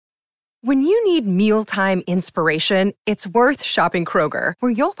When you need mealtime inspiration, it's worth shopping Kroger,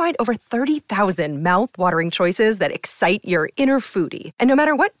 where you'll find over 30,000 mouth-watering choices that excite your inner foodie. And no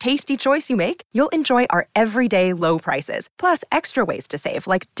matter what tasty choice you make, you'll enjoy our everyday low prices, plus extra ways to save,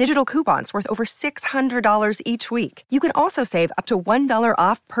 like digital coupons worth over $600 each week. You can also save up to $1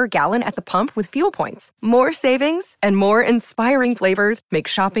 off per gallon at the pump with fuel points. More savings and more inspiring flavors make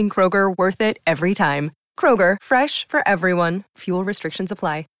shopping Kroger worth it every time. Kroger, fresh for everyone. Fuel restrictions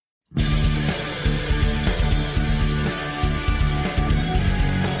apply.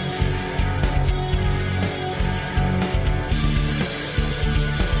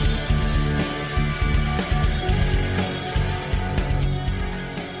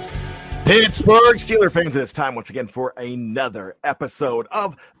 Pittsburgh Steelers fans, it's time once again for another episode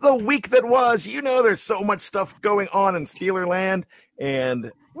of The Week That Was. You know, there's so much stuff going on in Steelerland, and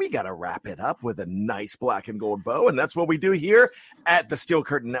we got to wrap it up with a nice black and gold bow, and that's what we do here at the Steel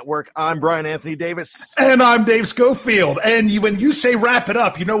Curtain Network. I'm Brian Anthony Davis. And I'm Dave Schofield. And when you say wrap it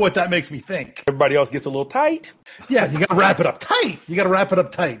up, you know what that makes me think? Everybody else gets a little tight. Yeah, you got to wrap it up tight. You got to wrap it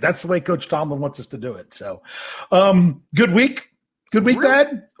up tight. That's the way Coach Tomlin wants us to do it. So, good week. Good week,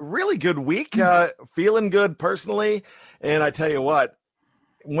 Dad? Really good week. Feeling good personally. And I tell you what,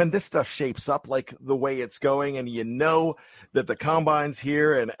 when this stuff shapes up like the way it's going, and you know that the combine's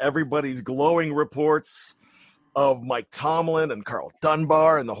here and everybody's glowing reports of Mike Tomlin and Carl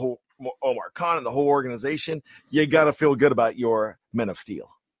Dunbar and the whole Omar Khan and the whole organization, you got to feel good about your Men of Steel.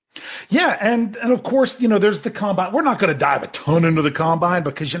 Yeah, and of course, you know, there's the combine. We're not going to dive a ton into the combine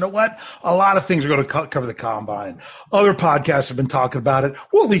because you know what? A lot of things are going to cover the combine. Other podcasts have been talking about it.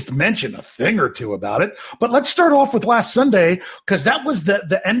 We'll at least mention a thing or two about it. But let's start off with last Sunday because that was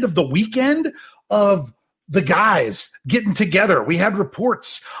the end of the weekend of the guys getting together. We had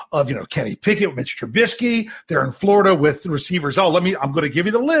reports of, you know, Kenny Pickett, Mitch Trubisky. They're in Florida with the receivers. I'm going to give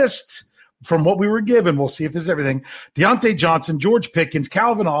you the list from what we were given. We'll see if there's everything. Deontay Johnson, George Pickens,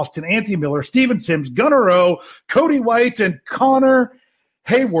 Calvin Austin, Anthony Miller, Steven Sims, Gunnar O, Cody White, and Connor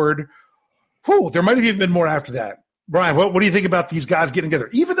Hayward. Whew, there might have even been more after that. Brian, what do you think about these guys getting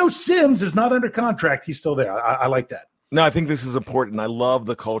together? Even though Sims is not under contract, he's still there. I like that. No, I think this is important. I love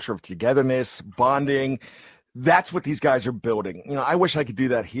the culture of togetherness, bonding. That's what these guys are building. You know, I wish I could do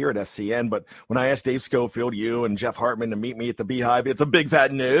that here at SCN, but when I asked Dave Schofield, you and Jeff Hartman to meet me at the Beehive, it's a big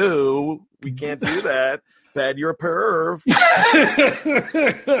fat no. We can't do that. Bad, you're a perv.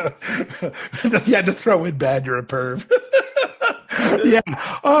 You had to throw in bad, you're a perv. Yeah,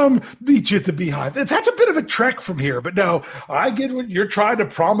 meet you at the Beehive. That's a bit of a trek from here, but no, I get what you're trying to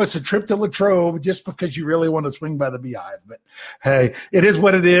promise, a trip to Latrobe just because you really want to swing by the Beehive. But hey, it is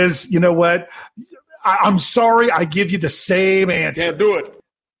what it is. You know what? I'm sorry I give you the same answer. Can't do it.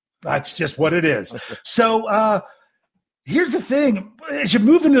 That's just what it is. So here's the thing. As you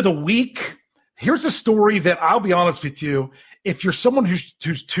move into the week, here's a story that I'll be honest with you. If you're someone who's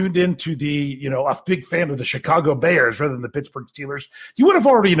tuned into the, you know, a big fan of the Chicago Bears rather than the Pittsburgh Steelers, you would have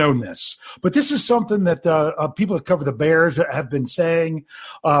already known this. But this is something that people that cover the Bears have been saying,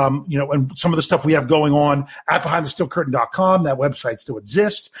 you know, and some of the stuff we have going on at BehindTheSteelCurtain.com, that website still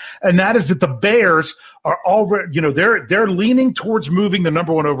exists. And that is that the Bears are already, you know, they're leaning towards moving the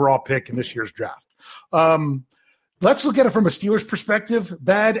number 1 overall pick in this year's draft. Let's look at it from a Steelers perspective.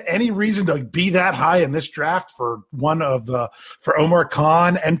 Bad, any reason to be that high in this draft for for Omar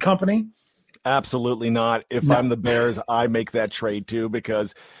Khan and company? Absolutely not. If I'm the Bears, I make that trade too,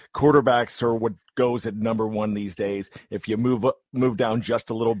 because quarterbacks are what goes at number 1 these days. If you move down just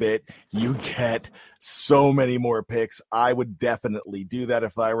a little bit, you get so many more picks. I would definitely do that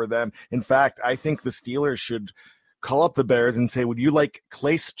if I were them. In fact, I think the Steelers should call up the Bears and say, would you like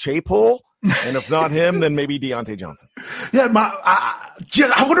Clace Chapel? And if not him, then maybe Deontay Johnson. Yeah,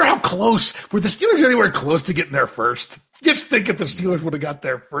 I wonder how close. Were the Steelers anywhere close to getting there first? Just think if the Steelers would have got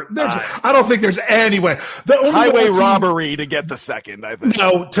there first. I don't think there's any way. The only highway robbery to get the second, I think.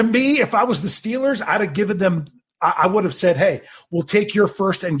 No, to me, if I was the Steelers, I'd have given them – I would have said, hey, we'll take your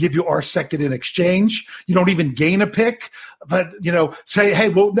first and give you our second in exchange. You don't even gain a pick. But, you know, say, hey,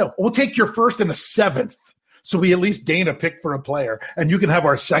 we'll take your first and a 7th. So we at least gain a pick for a player, and you can have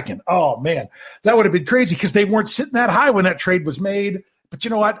our second. Oh, man, that would have been crazy because they weren't sitting that high when that trade was made. But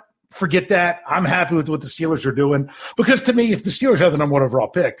you know what? Forget that. I'm happy with what the Steelers are doing because to me, if the Steelers have the number 1 overall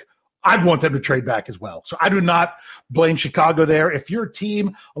pick, I'd want them to trade back as well. So I do not blame Chicago there. If you're a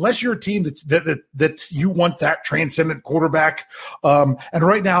team, unless you're a team that you want that transcendent quarterback, and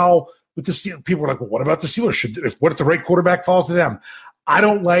right now with the Steelers, people are like, well, what about the Steelers? What if the right quarterback falls to them? I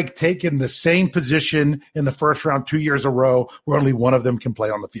don't like taking the same position in the first round 2 years in a row where only one of them can play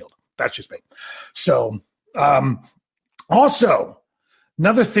on the field. That's just me. So also,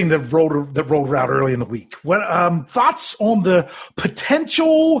 Another thing that rolled around early in the week. What thoughts on the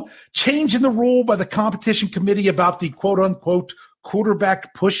potential change in the rule by the competition committee about the quote unquote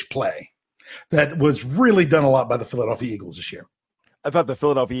quarterback push play that was really done a lot by the Philadelphia Eagles this year? I thought the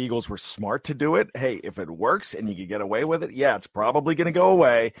Philadelphia Eagles were smart to do it. Hey, if it works and you can get away with it, yeah, it's probably going to go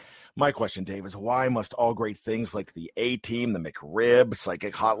away. My question, Dave, is why must all great things like the A-Team, the McRib,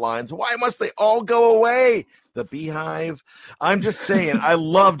 psychic hotlines, why must they all go away? The Beehive? I'm just saying, I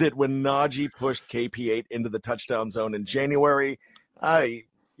loved it when Najee pushed KP8 into the touchdown zone in January.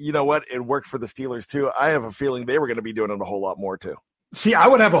 You know what? It worked for the Steelers, too. I have a feeling they were going to be doing it a whole lot more, too. See, I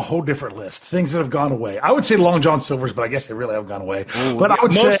would have a whole different list, things that have gone away. I would say Long John Silver's, but I guess they really have gone away. Ooh, but I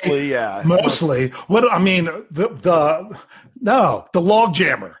would mostly. What I mean, the log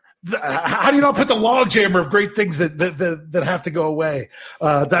jammer. How do you not put the log jammer of great things that have to go away?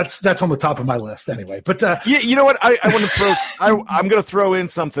 That's on the top of my list anyway. But you know what? I want to throw. I'm going to throw in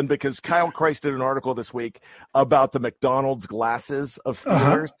something because Kyle Christ did an article this week about the McDonald's glasses of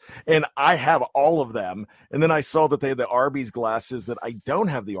Steelers, and I have all of them. And then I saw that they had the Arby's glasses that I don't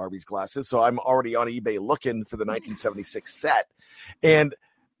have the Arby's glasses, so I'm already on eBay looking for the 1976 set and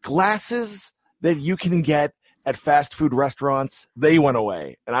glasses that you can get at fast food restaurants. They went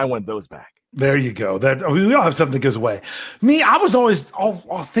away, and I want those back. There you go. We all have something that goes away. Me, I was always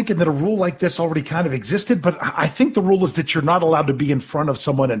all thinking that a rule like this already kind of existed, but I think the rule is that you're not allowed to be in front of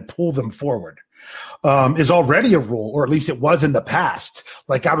someone and pull them forward. Is already a rule, or at least it was in the past.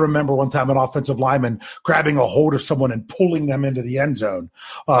 Like I remember one time an offensive lineman grabbing a hold of someone and pulling them into the end zone,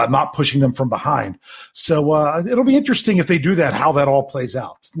 not pushing them from behind. So it'll be interesting if they do that, how that all plays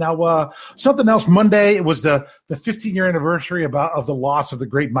out. Now, something else, Monday, it was the 15-year anniversary of the loss of the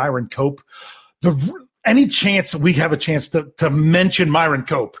great Myron Cope. Any chance that we have a chance to mention Myron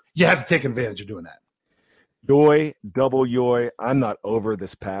Cope, you have to take advantage of doing that. Yoy, double yoy. I'm not over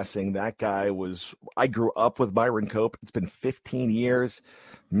this passing. That guy I grew up with Myron Cope. It's been 15 years.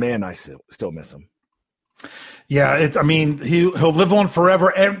 Man, I still miss him. Yeah, he'll live on forever.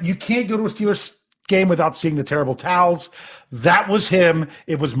 And you can't go to a Steelers game without seeing the terrible towels. That was him.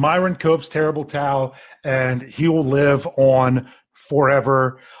 It was Myron Cope's terrible towel, and he will live on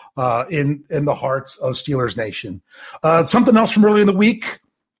forever in the hearts of Steelers Nation. Something else from early in the week.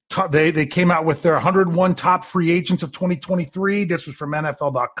 They came out with their 101 top free agents of 2023. This was from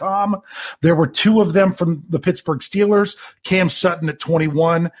NFL.com. There were two of them from the Pittsburgh Steelers, Cam Sutton at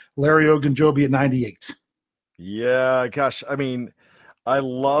 21, Larry Ogunjobi at 98. Yeah, gosh. I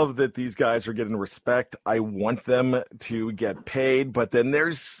love that these guys are getting respect. I want them to get paid, but then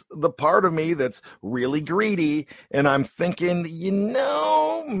there's the part of me that's really greedy, and I'm thinking,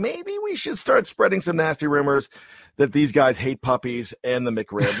 maybe we should start spreading some nasty rumors that these guys hate puppies and the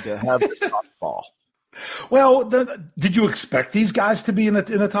McRib to have the top fall. Well, did you expect these guys to be in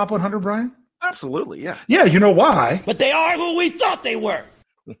the top 100, Brian? Absolutely, yeah. Yeah, you know why? But they are who we thought they were.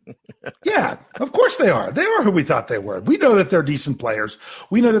 Yeah, of course they are. They are who we thought they were. We know that they're decent players.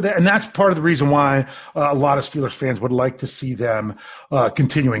 We know that, and that's part of the reason why a lot of Steelers fans would like to see them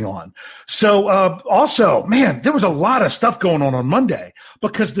continuing on. So, also, man, there was a lot of stuff going on Monday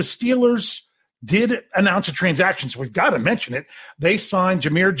because the Steelers did announce a transaction, so we've got to mention it. They signed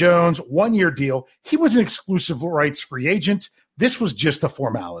Jameer Jones, 1-year deal. He was an exclusive rights free agent. This was just a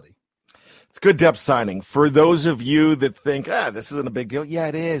formality. It's good depth signing. For those of you that think, this isn't a big deal, yeah,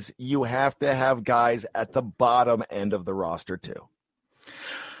 it is. You have to have guys at the bottom end of the roster, too.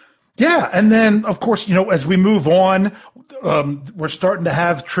 Yeah, and then, of course, as we move on, we're starting to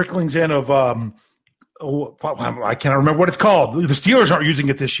have tricklings in of I can't remember what it's called. The Steelers aren't using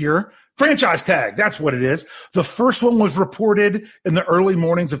it this year. Franchise tag, that's what it is. The first one was reported in the early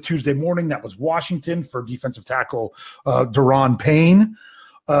mornings of Tuesday morning. That was Washington for defensive tackle Daron Payne.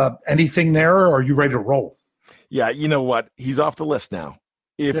 Anything there, or are you ready to roll? Yeah, you know what? He's off the list now.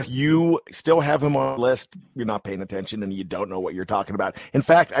 If you still have him on the list, you're not paying attention and you don't know what you're talking about. In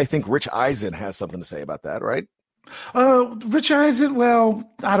fact, I think Rich Eisen has something to say about that, right? Rich Eisen, well,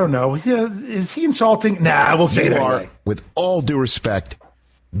 I don't know. Is he insulting? Nah, we'll say that anyway. With all due respect,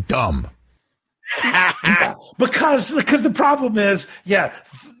 dumb. Yeah, because the problem is,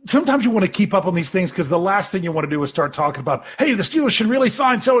 sometimes you want to keep up on these things because the last thing you want to do is start talking about, hey, the Steelers should really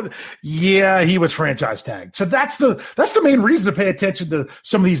sign. So, yeah, he was franchise tagged. So that's the main reason to pay attention to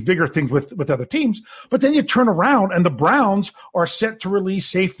some of these bigger things with other teams. But then you turn around and the Browns are set to release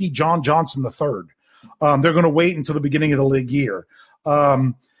safety John Johnson III. They're going to wait until the beginning of the league year.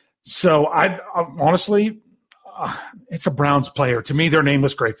 So I honestly, it's a Browns player. To me, they're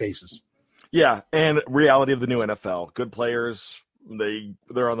nameless gray faces. Yeah, and reality of the new NFL. Good players,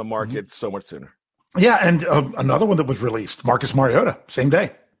 they're on the market so much sooner. Yeah, and another one that was released, Marcus Mariota, same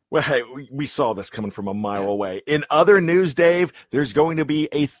day. Well, hey, we saw this coming from a mile away. In other news, Dave, there's going to be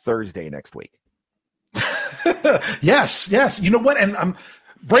a Thursday next week. Yes. You know what? And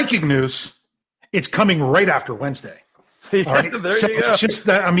breaking news, it's coming right after Wednesday. Yeah, right? there So you go. it's just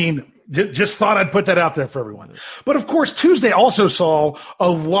that, just thought I'd put that out there for everyone. But of course, Tuesday also saw a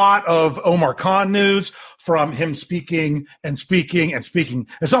lot of Omar Khan news from him speaking.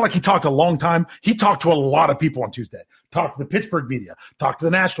 It's not like he talked a long time. He talked to a lot of people on Tuesday. Talked to the Pittsburgh media, talked to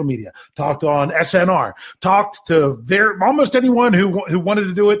the national media, talked on SNR, talked to almost anyone who wanted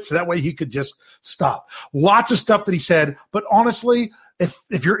to do it, so that way he could just stop. Lots of stuff that he said, but honestly,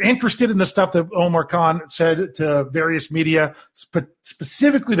 if you're interested in the stuff that Omar Khan said to various media,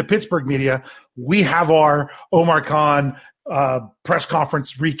 specifically the Pittsburgh media, we have our Omar Khan press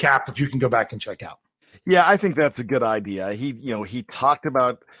conference recap that you can go back and check out. Yeah, I think that's a good idea. He talked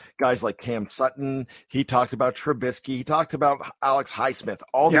about guys like Cam Sutton. He talked about Trubisky. He talked about Alex Highsmith,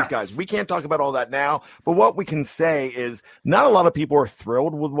 all these guys. We can't talk about all that now, but what we can say is not a lot of people are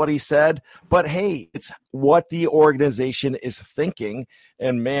thrilled with what he said, but hey, it's what the organization is thinking.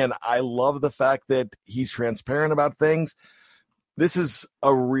 And man, I love the fact that he's transparent about things. This is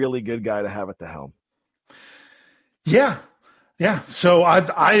a really good guy to have at the helm. Yeah, so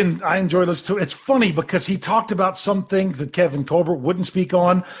I enjoy this too. It's funny because he talked about some things that Kevin Colbert wouldn't speak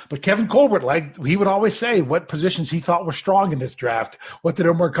on, but Kevin Colbert, like he would always say, what positions he thought were strong in this draft. What did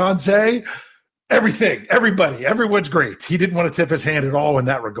Omar Khan say? Everything, everybody, everyone's great. He didn't want to tip his hand at all in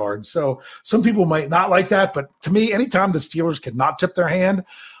that regard. So some people might not like that, but to me, anytime the Steelers cannot tip their hand,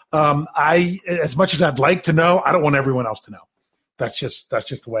 as much as I'd like to know, I don't want everyone else to know. That's just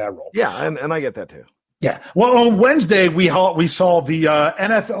the way I roll. Yeah, and I get that too. Yeah. Well, on Wednesday, we saw the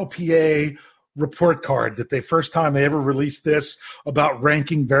NFLPA report card that first time they ever released this about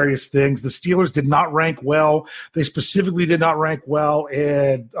ranking various things. The Steelers did not rank well. They specifically did not rank well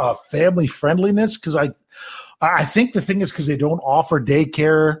in family friendliness because I think the thing is because they don't offer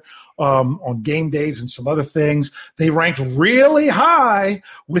daycare on game days and some other things. They ranked really high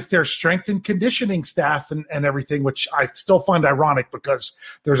with their strength and conditioning staff and everything, which I still find ironic because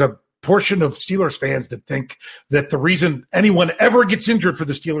there's a portion of Steelers fans that think that the reason anyone ever gets injured for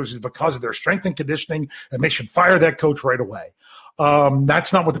the Steelers is because of their strength and conditioning, and they should fire that coach right away.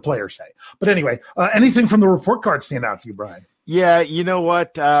 That's not what the players say. But anyway, anything from the report card stand out to you, Brian? Yeah, you know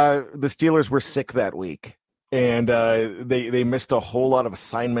what? The Steelers were sick that week, and they missed a whole lot of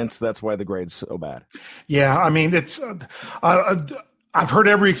assignments. That's why the grade's so bad. Yeah, it's I've heard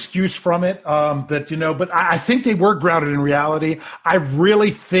every excuse from it but I think they were grounded in reality. I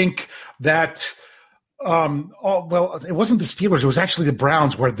really think that, it wasn't the Steelers. It was actually the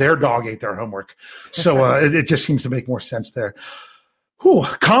Browns where their dog ate their homework. So it just seems to make more sense there.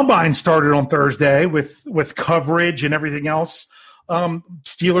 Combine started on Thursday with coverage and everything else.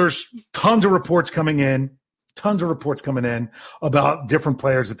 Steelers, tons of reports coming in about different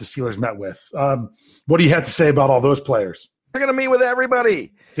players that the Steelers met with. What do you have to say about all those players? They're going to meet with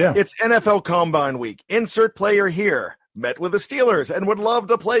everybody. Yeah. It's NFL Combine week. Insert player here. Met with the Steelers and would love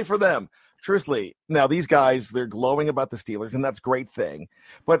to play for them. Truthfully, now these guys, they're glowing about the Steelers, and that's a great thing.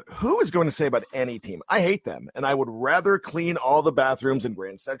 But who is going to say about any team? I hate them, and I would rather clean all the bathrooms in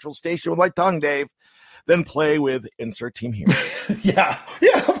Grand Central Station with my tongue, Dave, than play with insert team here. Yeah,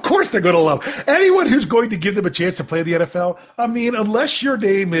 of course they're going to love anyone who's going to give them a chance to play the NFL. Unless your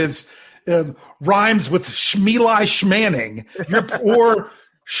name is rhymes with Shmeli Schmanning or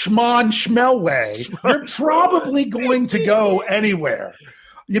Schmon Schmelway, you're probably going to go anywhere,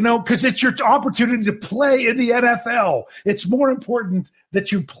 because it's your opportunity to play in the NFL. It's more important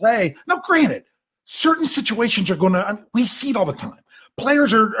that you play. Now, granted, certain situations are going to, we see it all the time.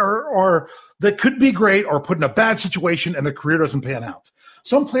 Players are that could be great or put in a bad situation and their career doesn't pan out.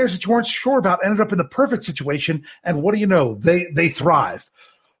 Some players that you weren't sure about ended up in the perfect situation, and what do you know? They thrive.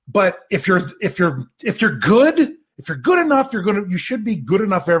 But if you're good, if you're good enough, you should be good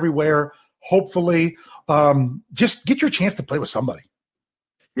enough everywhere. Hopefully, just get your chance to play with somebody.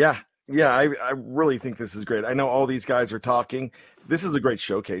 Yeah, I really think this is great. I know all these guys are talking. This is a great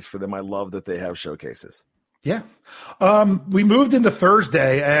showcase for them. I love that they have showcases. Yeah. We moved into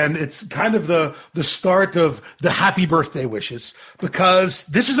Thursday, and it's kind of the start of the happy birthday wishes because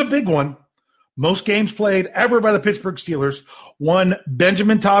this is a big one. Most games played ever by the Pittsburgh Steelers. One,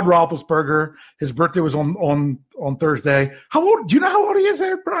 Benjamin Todd Roethlisberger. His birthday was on Thursday. How old? Do you know how old he is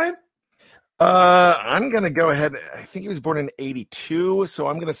there, Brian? I'm going to go ahead. I think he was born in 82, so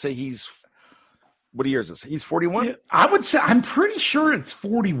I'm going to say he's What year is this? He's 41? I would say I'm pretty sure it's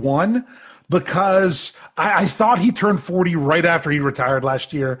 41 because I thought he turned 40 right after he retired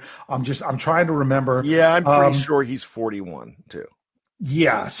last year. I'm trying to remember. Yeah, I'm pretty sure he's 41 too.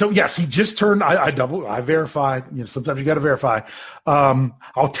 Yeah. So yes, he just turned. I verified. Sometimes you got to verify.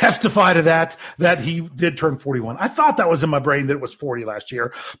 I'll testify to that he did turn 41. I thought that was in my brain that it was 40 last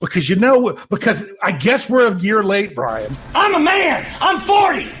year because I guess we're a year late, Brian. I'm a man. I'm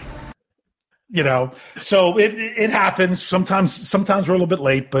 40. So it happens. Sometimes we're a little bit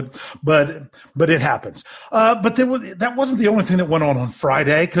late, but it happens. But that wasn't the only thing that went on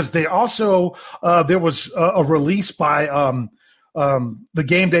Friday, because they also there was a release by the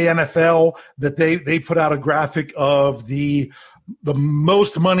Game Day NFL that they put out a graphic of the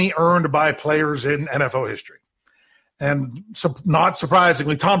most money earned by players in NFL history. And so, not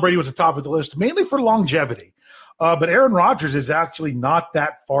surprisingly, Tom Brady was at the top of the list, mainly for longevity. But Aaron Rodgers is actually not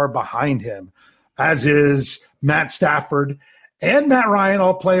that far behind him, as is Matt Stafford and Matt Ryan,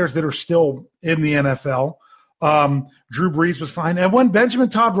 all players that are still in the NFL. Drew Brees was fine. And when Benjamin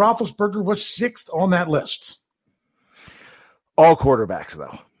Todd Roethlisberger was sixth on that list. All quarterbacks,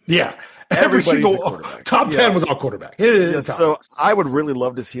 though. Yeah. Every single top 10 was all quarterback. So I would really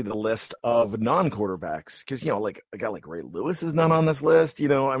love to see the list of non-quarterbacks, because, like a guy like Ray Lewis is not on this list,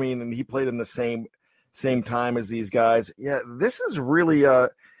 and he played in the same time as these guys. Yeah, this is really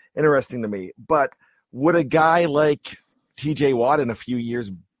interesting to me. But would a guy like TJ Watt in a few years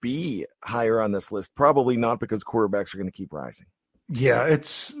be higher on this list? Probably not, because quarterbacks are going to keep rising. Yeah,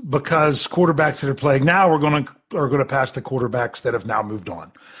 it's because quarterbacks that are playing now are going to pass the quarterbacks that have now moved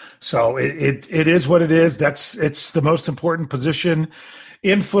on. So it is what it is. It's the most important position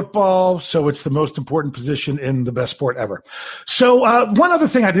in football, so it's the most important position in the best sport ever. So one other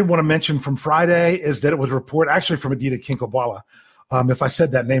thing I did want to mention from Friday is that it was reported, actually from Adita Kinkhabwala, if I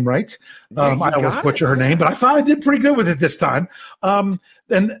said that name right. I always butcher her name, but I thought I did pretty good with it this time.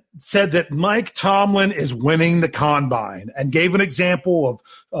 And said that Mike Tomlin is winning the combine, and gave an example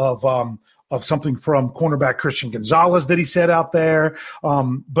of something from cornerback Christian Gonzalez that he said out there.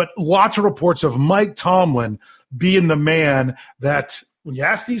 But lots of reports of Mike Tomlin being the man that, when you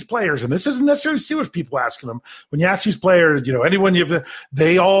ask these players, and this isn't necessarily Steelers people asking them, when you ask these players,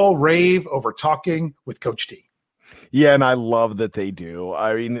 they all rave over talking with Coach T. Yeah, and I love that they do.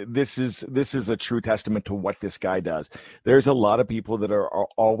 I mean, this is a true testament to what this guy does. There's a lot of people that are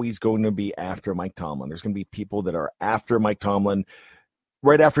always going to be after Mike Tomlin. There's going to be people that are after Mike Tomlin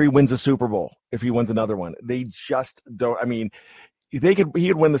right after he wins a Super Bowl, if he wins another one. They just don't. I mean, he could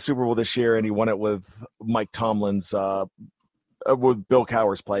win the Super Bowl this year, and he won it with Mike Tomlin's with Bill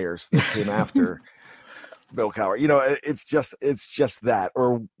Cowher's players that came after Bill Cowher. It's just that,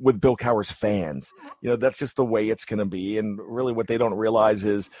 or with Bill Cowher's fans. That's just the way it's going to be. And really what they don't realize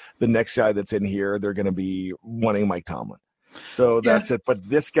is the next guy that's in here, they're going to be wanting Mike Tomlin. So that's it. But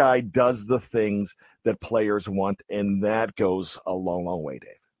this guy does the things that players want, and that goes a long, long way,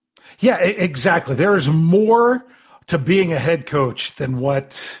 Dave. Yeah, exactly. There is more to being a head coach than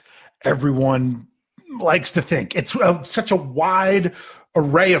what everyone likes to think. It's such a wide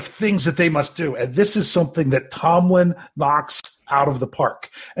array of things that they must do. And this is something that Tomlin knocks out of the park.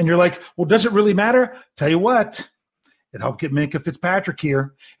 And you're like, well, does it really matter? Tell you what, it helped get Minkah Fitzpatrick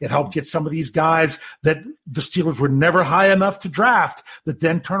here. It helped get some of these guys that the Steelers were never high enough to draft that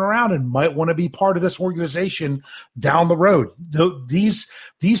then turn around and might want to be part of this organization down the road. These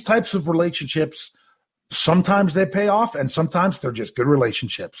types of relationships, sometimes they pay off and sometimes they're just good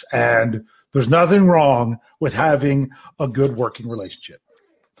relationships. And there's nothing wrong with having a good working relationship.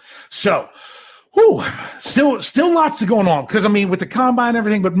 So, still lots to going on, because, with the combine and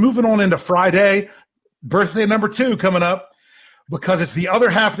everything, but moving on into Friday, birthday number 2 coming up, because it's the other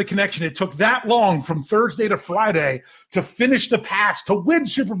half of the connection. It took that long from Thursday to Friday to finish the pass to win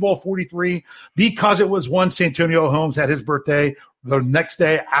Super Bowl 43, because it was one Santonio Holmes had his birthday the next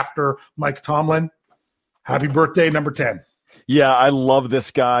day after Mike Tomlin. Happy birthday, number 10. Yeah, I love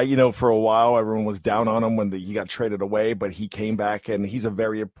this guy. For a while, everyone was down on him when he got traded away, but he came back, and he's a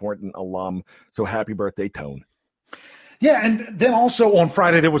very important alum. So happy birthday, Tone. Yeah, and then also on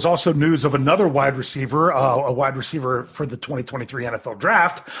Friday, there was also news of another wide receiver, a wide receiver for the 2023 NFL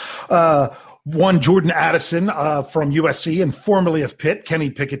Draft. One Jordan Addison from USC and formerly of Pitt, Kenny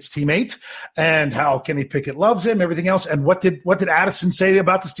Pickett's teammate, and how Kenny Pickett loves him, everything else. And what did Addison say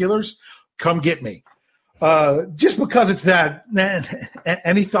about the Steelers? Come get me. Just because it's that, man.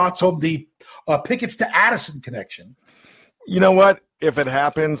 Any thoughts on the Pickett's to Addison connection? You know what? If it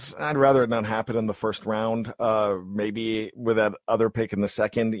happens, I'd rather it not happen in the first round. Maybe with that other pick in the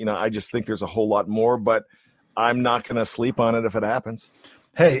second. I just think there's a whole lot more, but I'm not going to sleep on it if it happens.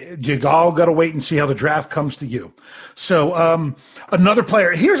 Hey, you all got to wait and see how the draft comes to you. So another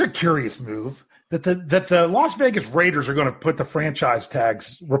player. Here's a curious move that the Las Vegas Raiders are going to put the franchise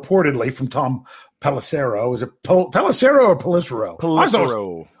tags reportedly from Tom Pelissero. Is it Pelissero or Pelissero?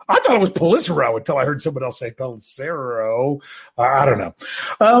 Pelissero. I thought it was Pelissero until I heard someone else say Pelissero. I don't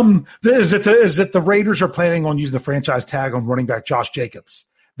know. Is it the Raiders are planning on using the franchise tag on running back Josh Jacobs?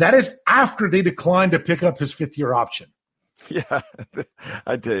 That is after they declined to pick up his 5th-year option. Yeah,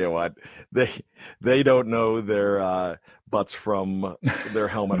 I tell you what, they don't know their butts from their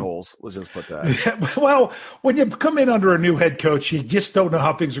helmet holes. Let's just put that. Yeah, well, when you come in under a new head coach, you just don't know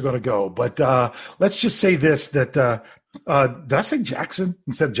how things are going to go. But let's just say this, that did I say Jackson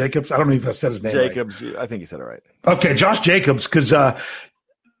instead of Jacobs? I don't know if I said his name Jacobs, right. I think you said it right. Okay, Josh Jacobs, because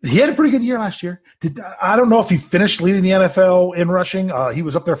he had a pretty good year last year. I don't know if he finished leading the NFL in rushing. He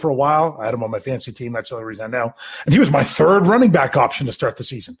was up there for a while. I had him on my fantasy team. That's the only reason I know. And he was my 3rd running back option to start the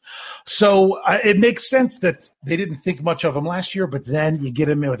season. So it makes sense that they didn't think much of him last year, but then you get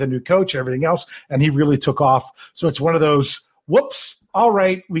him in with a new coach and everything else, and he really took off. So it's one of those, whoops, all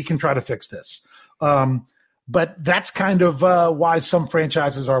right, we can try to fix this. But that's kind of why some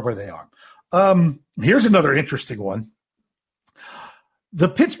franchises are where they are. Here's another interesting one. The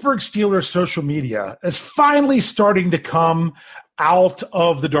Pittsburgh Steelers social media is finally starting to come out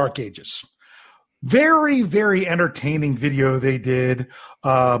of the dark ages. Very, very entertaining video they did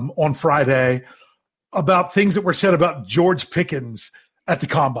on Friday about things that were said about George Pickens at the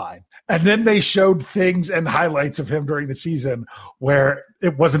Combine. And then they showed things and highlights of him during the season where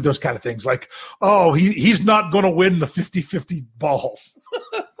it wasn't those kind of things like, oh, he's not going to win the 50-50 balls.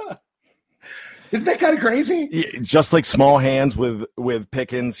 Isn't that kind of crazy? Just like small hands with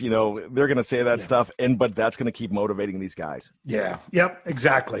Pickens, they're going to say that stuff, but that's going to keep motivating these guys. Yeah. Yep.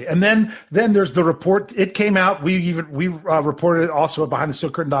 Exactly. And then there's the report. It came out. We reported it also at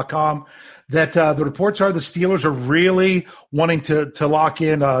BehindTheSteelCurtain.com that the reports are the Steelers are really wanting to lock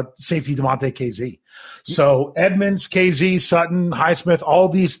in safety Damontae Kazee. So Edmonds, KZ, Sutton, Highsmith, all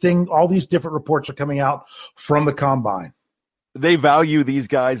these different reports are coming out from the Combine. They value these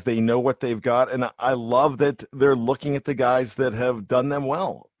guys. They know what they've got. And I love that they're looking at the guys that have done them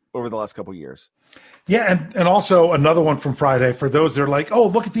well over the last couple of years. Yeah, and also another one from Friday for those that are like, oh,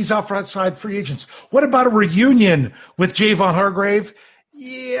 look at these outside free agents. What about a reunion with Javon Hargrave?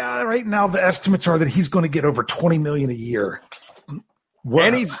 Yeah, right now the estimates are that he's going to get over $20 million a year. Well,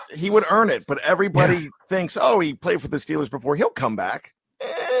 and he would earn it, but everybody thinks, oh, he played for the Steelers before. He'll come back.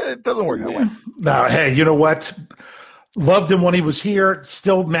 It doesn't work that way. No, hey, you know what? Loved him when he was here.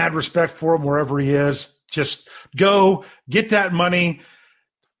 Still mad respect for him wherever he is. Just go get that money,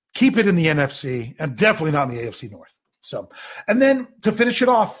 keep it in the NFC, and definitely not in the AFC North. So, and then to finish it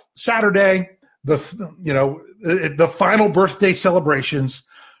off, Saturday, the final birthday celebrations.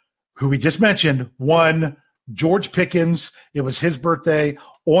 Who we just mentioned, one George Pickens. It was his birthday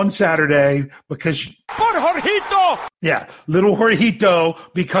on Saturday because Por Jorgito. Yeah, little Jorgito,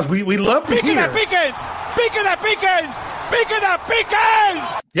 because we love to hear. Pickens.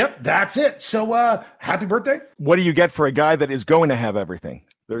 Yep, that's it. So happy birthday. What do you get for a guy that is going to have everything?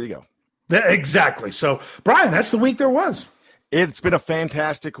 There you go. Exactly. So, Brian, that's the week there was. It's been a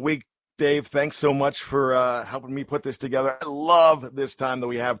fantastic week, Dave. Thanks so much for helping me put this together. I love this time that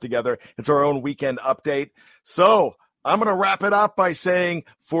we have together. It's our own weekend update. So I'm going to wrap it up by saying,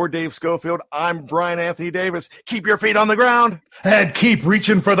 for Dave Schofield, I'm Brian Anthony Davis. Keep your feet on the ground. And keep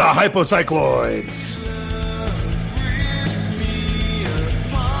reaching for the hypocycloids.